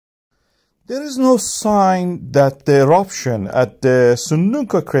There is no sign that the eruption at the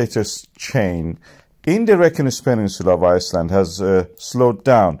Sundhnúka crater chain in the Reykjanes Peninsula of Iceland has slowed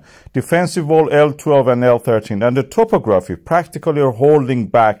down. Defensive wall L12 and L13 and the topography practically are holding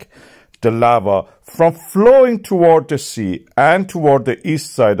back the lava from flowing toward the sea and toward the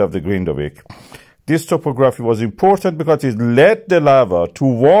east side of the Grindavik. This topography was important because it led the lava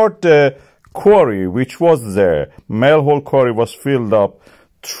toward the quarry which was there. Melhole quarry was filled up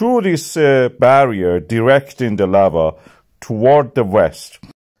through this barrier, directing the lava toward the west.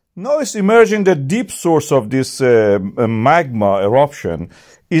 Now it's emerging the deep source of this magma eruption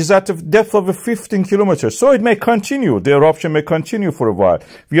is at a depth of 15 kilometers. So it may continue, the eruption may continue for a while.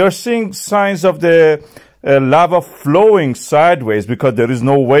 We are seeing signs of the lava flowing sideways because there is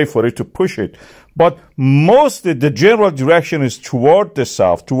no way for it to push it. But mostly the general direction is toward the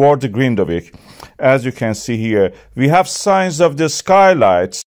south, toward the Grindavik. As you can see here, we have signs of the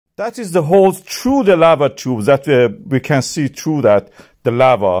skylights. That is the holes through the lava tubes that we can see through that, the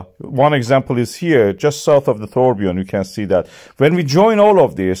lava. One example is here, just south of the Thorbjorn, you can see that. When we join all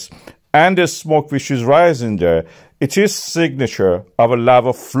of this and the smoke which is rising there, it is signature of a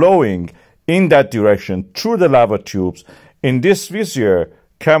lava flowing in that direction through the lava tubes. In this visual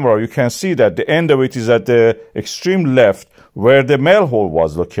camera, you can see that the end of it is at the extreme left where the Melhole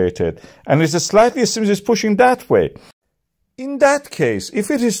was located, and it's slightly seems it's pushing that way. In that case, if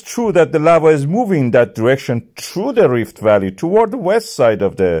it is true that the lava is moving in that direction through the Rift Valley toward the west side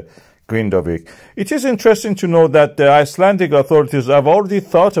of the Grindavik, it is interesting to know that the Icelandic authorities have already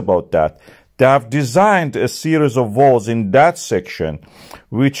thought about that. They have designed a series of walls in that section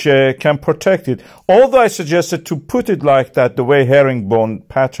which can protect it. Although I suggested to put it like that, the way herringbone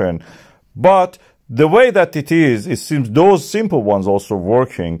pattern, but the way that it is, it seems those simple ones also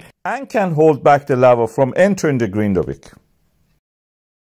working and can hold back the lava from entering the Grindavik.